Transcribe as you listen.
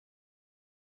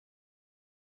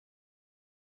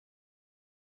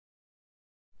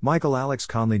Alex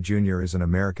Conley Jr. is an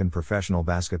American professional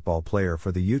basketball player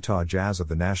for the Utah Jazz of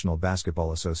the National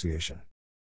Basketball Association.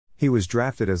 He was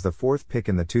drafted as the fourth pick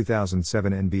in the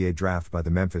 2007 NBA draft by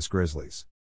the Memphis Grizzlies.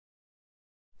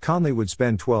 Conley would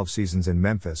spend 12 seasons in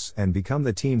Memphis and become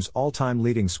the team's all-time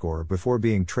leading scorer before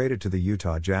being traded to the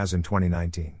Utah Jazz in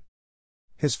 2019.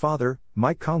 His father,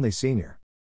 Mike Conley Sr.,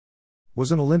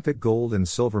 was an Olympic gold and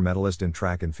silver medalist in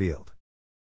track and field.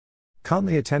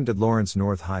 Conley attended Lawrence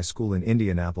North High School in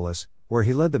Indianapolis, where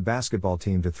he led the basketball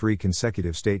team to 3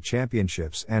 consecutive state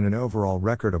championships and an overall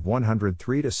record of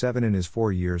 103-7 in his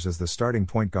 4 years as the starting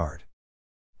point guard.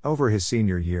 Over his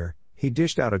senior year, he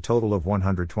dished out a total of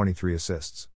 123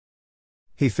 assists.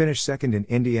 He finished second in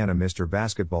Indiana Mr.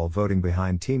 Basketball voting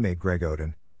behind teammate Greg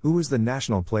Oden, who was the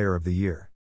National Player of the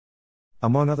Year.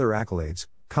 Among other accolades,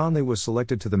 Conley was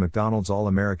selected to the McDonald's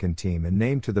All-American team and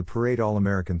named to the Parade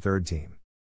All-American third team.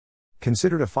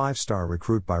 Considered a 5-star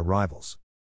recruit by Rivals.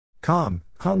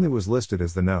 Conley was listed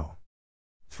as the No.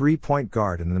 3-point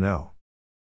guard and the No.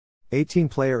 18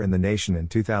 player in the nation in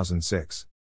 2006.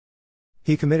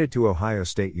 He committed to Ohio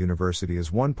State University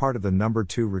as one part of the number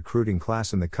 2 recruiting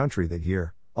class in the country that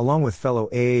year, along with fellow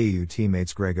AAU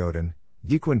teammates Greg Oden,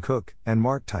 Dequan Cook, and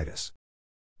Mark Titus.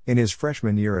 In his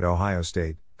freshman year at Ohio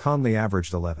State, Conley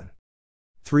averaged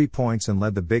 11.3 points and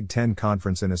led the Big Ten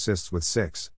Conference in assists with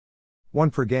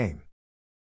 6.1 per game.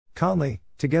 Conley,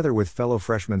 together with fellow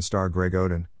freshman star Greg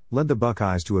Oden, led the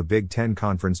Buckeyes to a Big Ten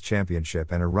Conference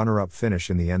championship and a runner-up finish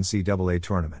in the NCAA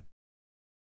tournament.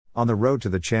 On the road to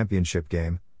the championship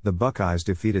game, the Buckeyes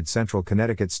defeated Central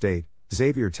Connecticut State,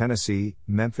 Xavier Tennessee,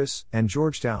 Memphis, and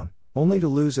Georgetown, only to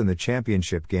lose in the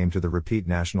championship game to the repeat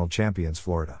national champions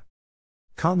Florida.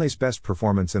 Conley's best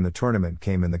performance in the tournament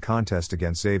came in the contest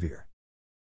against Xavier.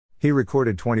 He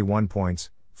recorded 21 points,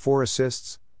 4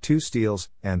 assists, 2 steals,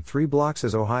 and 3 blocks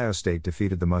as Ohio State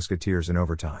defeated the Musketeers in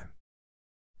overtime.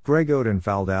 Greg Oden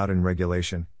fouled out in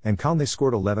regulation, and Conley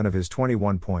scored 11 of his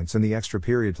 21 points in the extra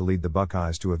period to lead the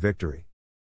Buckeyes to a victory.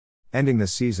 Ending the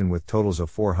season with totals of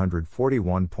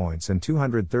 441 points and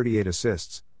 238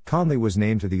 assists, Conley was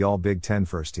named to the All-Big Ten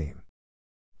first team.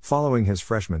 Following his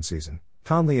freshman season,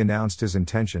 Conley announced his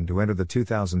intention to enter the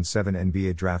 2007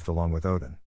 NBA draft along with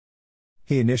Oden.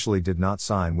 He initially did not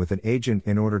sign with an agent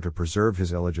in order to preserve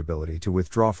his eligibility to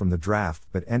withdraw from the draft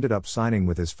but ended up signing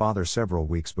with his father several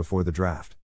weeks before the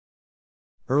draft.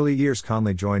 Early years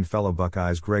Conley joined fellow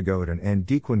Buckeyes Greg Oden and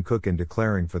Dequan Cook in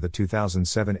declaring for the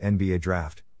 2007 NBA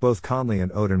draft. Both Conley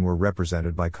and Oden were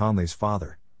represented by Conley's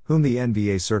father, whom the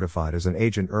NBA certified as an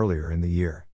agent earlier in the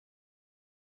year.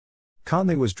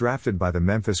 Conley was drafted by the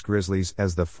Memphis Grizzlies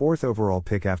as the 4th overall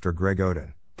pick after Greg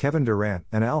Oden, Kevin Durant,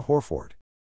 and Al Horford.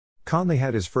 Conley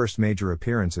had his first major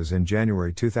appearances in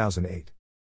January 2008.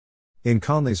 In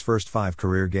Conley's first 5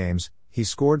 career games, he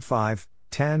scored 5,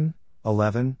 10,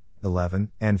 11,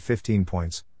 11, and 15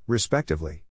 points,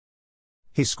 respectively.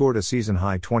 He scored a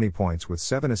season-high 20 points with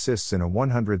 7 assists in a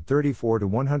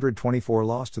 134-124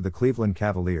 loss to the Cleveland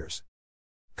Cavaliers.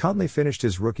 Conley finished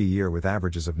his rookie year with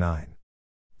averages of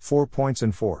 9.4 points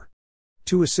and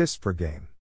 4.2 assists per game.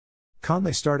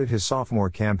 Conley started his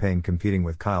sophomore campaign competing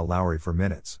with Kyle Lowry for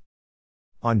minutes.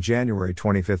 On January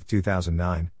 25,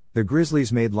 2009, the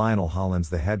Grizzlies made Lionel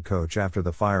Hollins the head coach after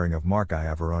the firing of Mark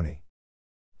Iavaroni.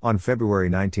 On February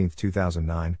 19,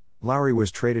 2009, Lowry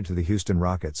was traded to the Houston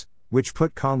Rockets, which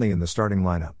put Conley in the starting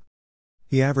lineup.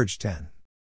 He averaged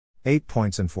 10.8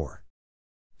 points and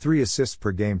 4.3 assists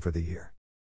per game for the year.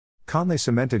 Conley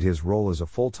cemented his role as a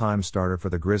full-time starter for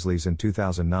the Grizzlies in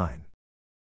 2009.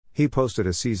 He posted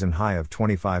a season high of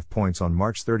 25 points on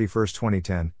March 31,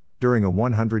 2010, during a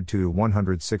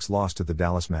 102-106 loss to the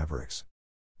Dallas Mavericks.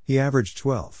 He averaged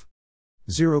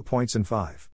 12.0 points and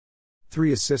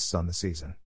 5.3 assists on the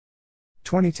season.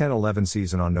 2010-11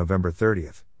 season on November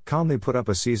 30th, Conley put up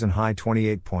a season-high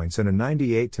 28 points in a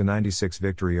 98-96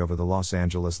 victory over the Los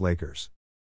Angeles Lakers.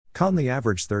 Conley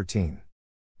averaged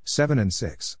 13.7 and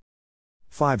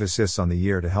 6.5 assists on the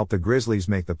year to help the Grizzlies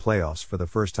make the playoffs for the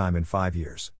first time in 5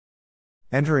 years.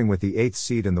 Entering with the 8th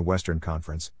seed in the Western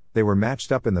Conference, they were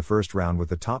matched up in the first round with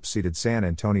the top-seeded San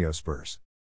Antonio Spurs.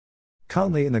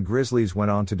 Conley and the Grizzlies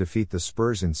went on to defeat the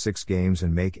Spurs in 6 games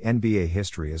and make NBA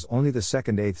history as only the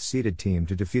second 8th-seeded team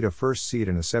to defeat a first seed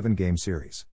in a 7-game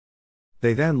series.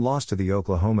 They then lost to the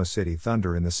Oklahoma City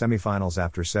Thunder in the semifinals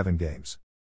after 7 games.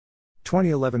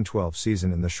 2011-12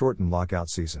 season. In the shortened lockout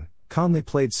season, Conley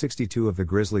played 62 of the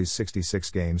Grizzlies'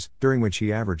 66 games, during which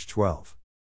he averaged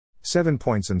 12.7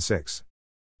 points and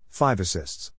 6.5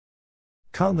 assists.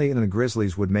 Conley and the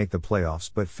Grizzlies would make the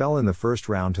playoffs but fell in the first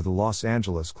round to the Los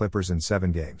Angeles Clippers in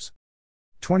 7 games.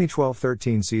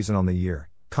 2012-13 season. On the year,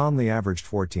 Conley averaged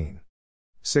 14.4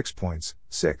 6 points,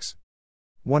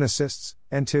 6.1 assists,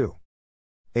 and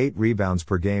 2.8 rebounds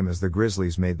per game as the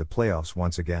Grizzlies made the playoffs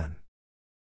once again.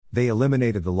 They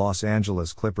eliminated the Los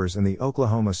Angeles Clippers and the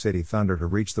Oklahoma City Thunder to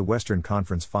reach the Western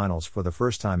Conference Finals for the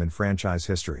first time in franchise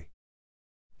history.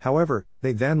 However,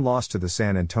 they then lost to the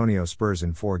San Antonio Spurs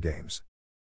in 4 games.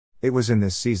 It was in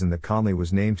this season that Conley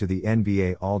was named to the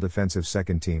NBA All-Defensive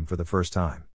Second Team for the first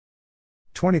time.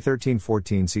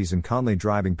 2013-14 season Conley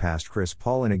driving past Chris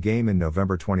Paul in a game in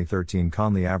November 2013.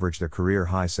 Conley averaged a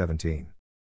career-high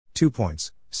 17.2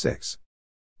 points,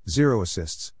 6.0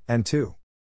 assists, and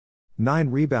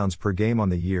 2.9 rebounds per game on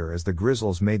the year as the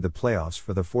Grizzlies made the playoffs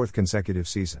for the 4th consecutive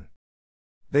season.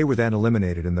 They were then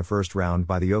eliminated in the first round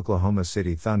by the Oklahoma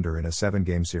City Thunder in a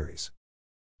 7-game series.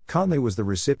 Conley was the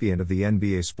recipient of the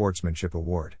NBA Sportsmanship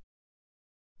Award.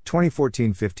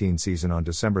 2014-15 season On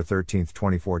December 13,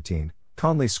 2014,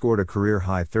 Conley scored a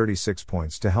career-high 36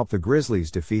 points to help the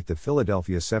Grizzlies defeat the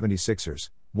Philadelphia 76ers,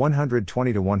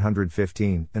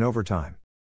 120-115, in overtime.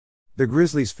 The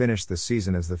Grizzlies finished the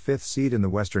season as the 5th seed in the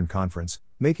Western Conference,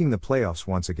 making the playoffs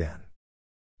once again.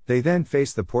 They then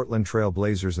faced the Portland Trail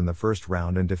Blazers in the first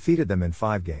round and defeated them in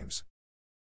 5 games.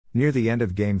 Near the end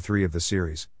of Game 3 of the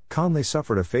series, Conley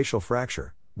suffered a facial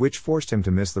fracture, which forced him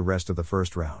to miss the rest of the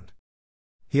first round.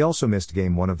 He also missed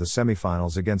Game 1 of the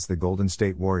semifinals against the Golden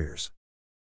State Warriors.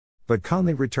 But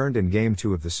Conley returned in Game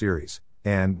 2 of the series,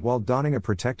 and, while donning a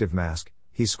protective mask,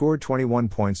 he scored 21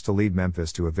 points to lead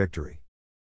Memphis to a victory.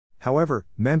 However,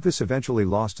 Memphis eventually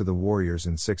lost to the Warriors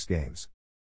in 6 games.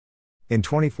 In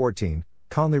 2014,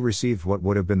 Conley received what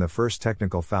would have been the first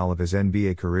technical foul of his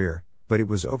NBA career, but it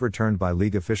was overturned by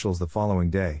league officials the following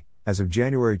day. As of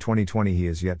January 2020 he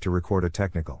is yet to record a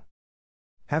technical,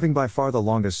 having by far the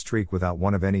longest streak without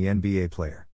one of any NBA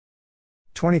player.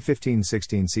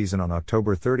 2015-16 season On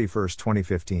October 31,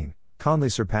 2015, Conley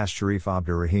surpassed Sharif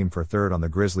Abdur-Rahim for 3rd on the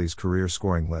Grizzlies' career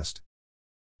scoring list.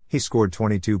 He scored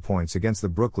 22 points against the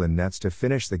Brooklyn Nets to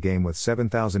finish the game with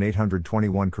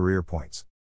 7,821 career points.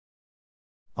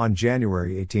 On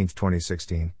January 18,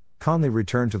 2016, Conley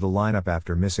returned to the lineup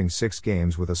after missing 6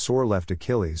 games with a sore left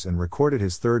Achilles and recorded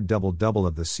his 3rd double-double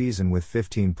of the season with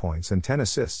 15 points and 10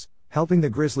 assists, helping the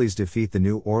Grizzlies defeat the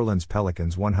New Orleans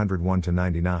Pelicans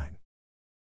 101-99.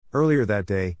 Earlier that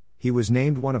day, he was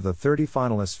named one of the 30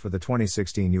 finalists for the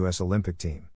 2016 U.S. Olympic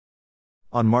team.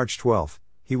 On March 12,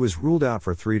 he was ruled out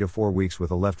for 3 to 4 weeks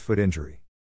with a left foot injury.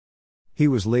 He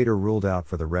was later ruled out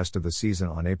for the rest of the season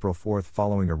on April 4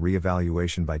 following a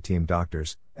re-evaluation by team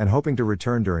doctors, and hoping to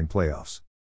return during playoffs.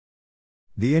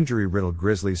 The injury-riddled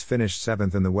Grizzlies finished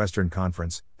 7th in the Western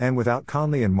Conference, and without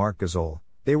Conley and Marc Gasol,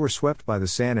 they were swept by the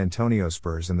San Antonio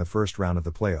Spurs in the first round of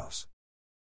the playoffs.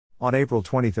 On April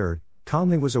 23,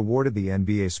 Conley was awarded the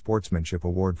NBA Sportsmanship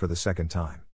Award for the 2nd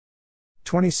time.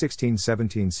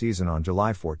 2016-17 season On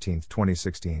July 14,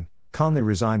 2016, Conley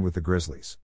resigned with the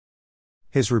Grizzlies.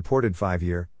 His reported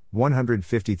 5-year,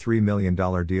 $153 million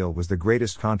deal was the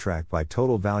greatest contract by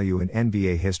total value in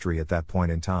NBA history at that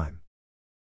point in time.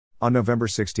 On November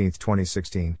 16,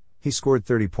 2016, he scored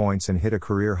 30 points and hit a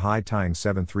career-high tying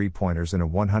 7 3-pointers in a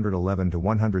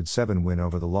 111-107 win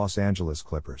over the Los Angeles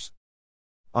Clippers.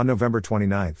 On November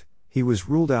 29, he was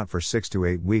ruled out for 6 to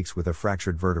 8 weeks with a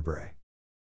fractured vertebrae.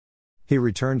 He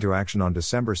returned to action on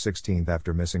December 16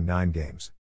 after missing 9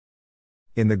 games.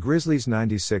 In the Grizzlies'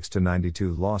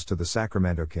 96-92 loss to the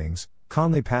Sacramento Kings,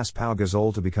 Conley passed Pau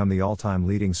Gasol to become the all-time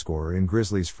leading scorer in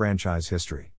Grizzlies franchise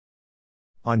history.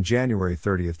 On January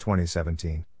 30,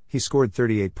 2017, he scored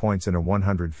 38 points in a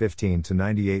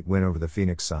 115-98 win over the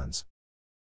Phoenix Suns.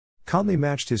 Conley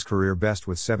matched his career best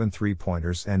with 7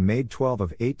 3-pointers and made 12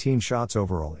 of 18 shots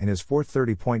overall in his 4th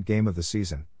 30-point game of the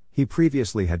season. He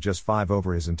previously had just 5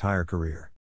 over his entire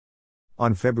career.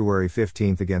 On February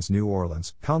 15 against New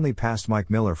Orleans, Conley passed Mike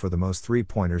Miller for the most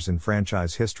 3-pointers in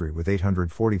franchise history with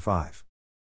 845.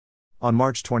 On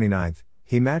March 29,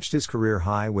 he matched his career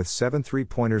high with 7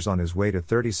 3-pointers on his way to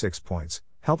 36 points,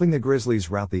 helping the Grizzlies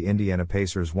rout the Indiana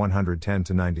Pacers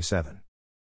 110-97.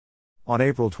 On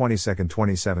April 22,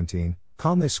 2017,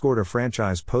 Conley scored a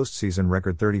franchise postseason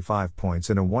record 35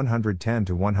 points in a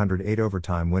 110-108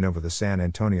 overtime win over the San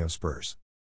Antonio Spurs.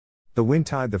 The win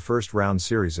tied the first-round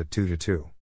series at 2-2.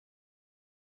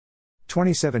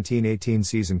 2017-18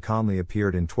 season Conley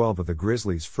appeared in 12 of the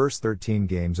Grizzlies' first 13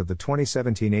 games of the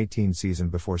 2017-18 season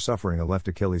before suffering a left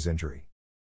Achilles injury.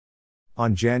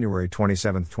 On January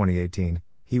 27, 2018,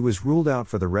 he was ruled out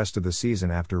for the rest of the season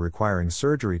after requiring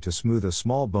surgery to smooth a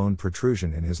small bone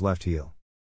protrusion in his left heel.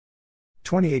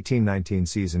 2018-19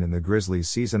 season in the Grizzlies'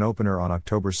 season opener on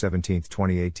October 17,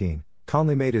 2018,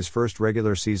 Conley made his first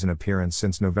regular season appearance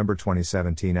since November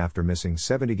 2017 after missing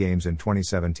 70 games in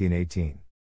 2017-18.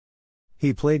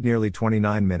 He played nearly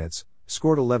 29 minutes,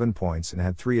 scored 11 points and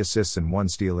had 3 assists and 1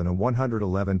 steal in a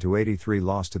 111-83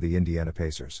 loss to the Indiana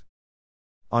Pacers.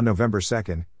 On November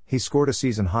 2, he scored a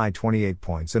season-high 28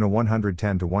 points in a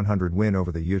 110-100 win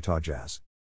over the Utah Jazz.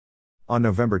 On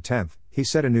November 10, he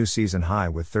set a new season high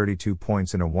with 32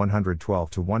 points in a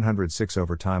 112-106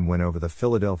 overtime win over the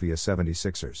Philadelphia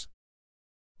 76ers.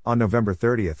 On November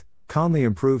 30, Conley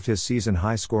improved his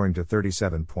season-high scoring to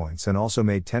 37 points and also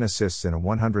made 10 assists in a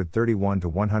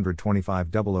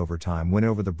 131-125 double overtime win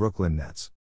over the Brooklyn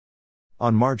Nets.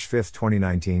 On March 5,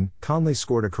 2019, Conley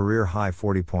scored a career-high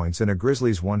 40 points in a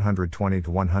Grizzlies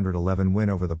 120-111 win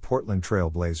over the Portland Trail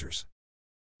Blazers.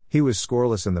 He was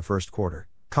scoreless in the first quarter.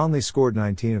 Conley scored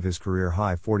 19 of his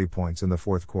career-high 40 points in the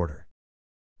fourth quarter.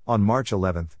 On March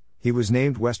 11, he was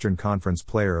named Western Conference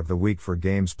Player of the Week for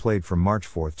games played from March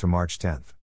 4 to March 10.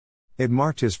 It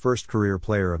marked his first Career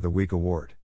Player of the Week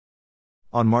award.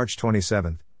 On March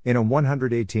 27, in a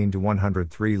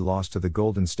 118-103 loss to the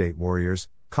Golden State Warriors,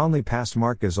 Conley passed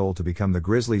Marc Gasol to become the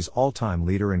Grizzlies' all-time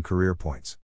leader in career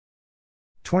points.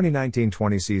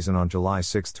 2019-20 season. On July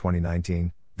 6,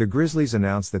 2019, the Grizzlies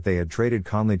announced that they had traded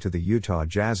Conley to the Utah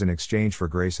Jazz in exchange for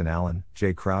Grayson Allen,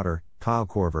 Jay Crowder, Kyle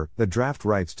Korver, the draft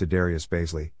rights to Darius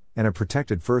Bazley, and a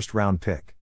protected first-round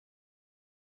pick.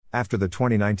 After the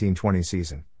 2019-20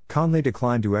 season, Conley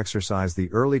declined to exercise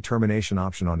the early termination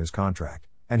option on his contract,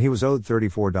 and he was owed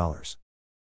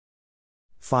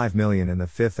 $34.5 million in the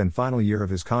fifth and final year of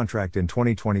his contract in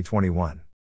 2020-21.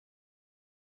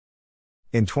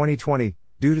 In 2020,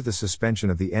 due to the suspension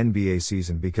of the NBA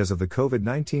season because of the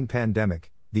COVID-19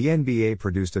 pandemic, the NBA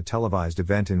produced a televised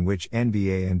event in which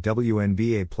NBA and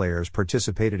WNBA players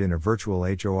participated in a virtual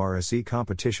HORSE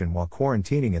competition while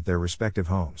quarantining at their respective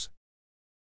homes.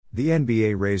 The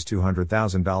NBA raised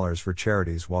 $200,000 for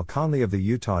charities while Conley of the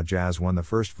Utah Jazz won the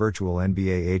first virtual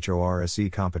NBA HORSE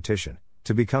competition,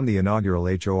 to become the inaugural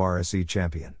HORSE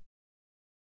champion.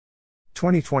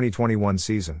 2020-21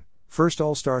 season, first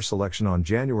All-Star selection on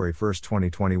January 1,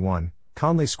 2021,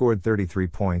 Conley scored 33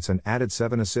 points and added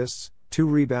 7 assists, 2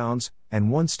 rebounds,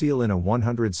 and 1 steal in a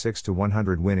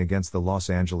 106-100 win against the Los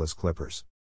Angeles Clippers.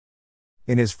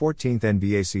 In his 14th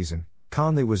NBA season,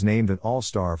 Conley was named an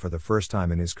All-Star for the first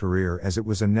time in his career as it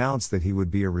was announced that he would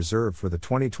be a reserve for the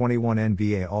 2021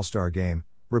 NBA All-Star Game,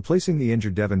 replacing the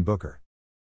injured Devin Booker.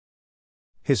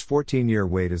 His 14-year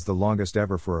wait is the longest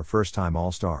ever for a first-time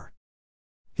All-Star.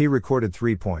 He recorded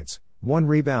 3 points, 1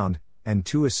 rebound, and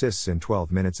 2 assists in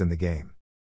 12 minutes in the game.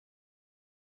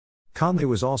 Conley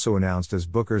was also announced as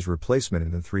Booker's replacement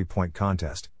in the three-point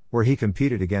contest, where he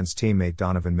competed against teammate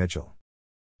Donovan Mitchell.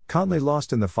 Conley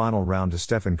lost in the final round to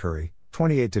Stephen Curry,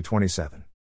 28-27.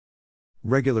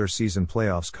 Regular season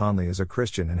playoffs. Conley is a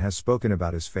Christian and has spoken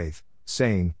about his faith,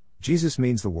 saying, "Jesus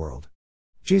means the world.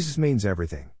 Jesus means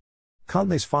everything.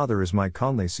 Conley's father is Mike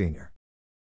Conley Sr,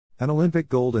 an Olympic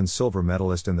gold and silver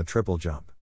medalist in the triple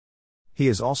jump. He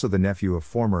is also the nephew of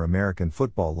former American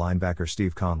football linebacker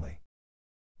Steve Conley."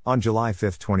 On July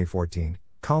 5, 2014,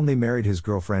 Conley married his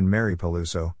girlfriend Mary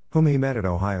Peluso, whom he met at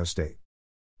Ohio State.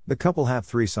 The couple have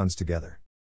 3 sons together.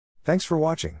 Thanks for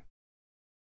watching.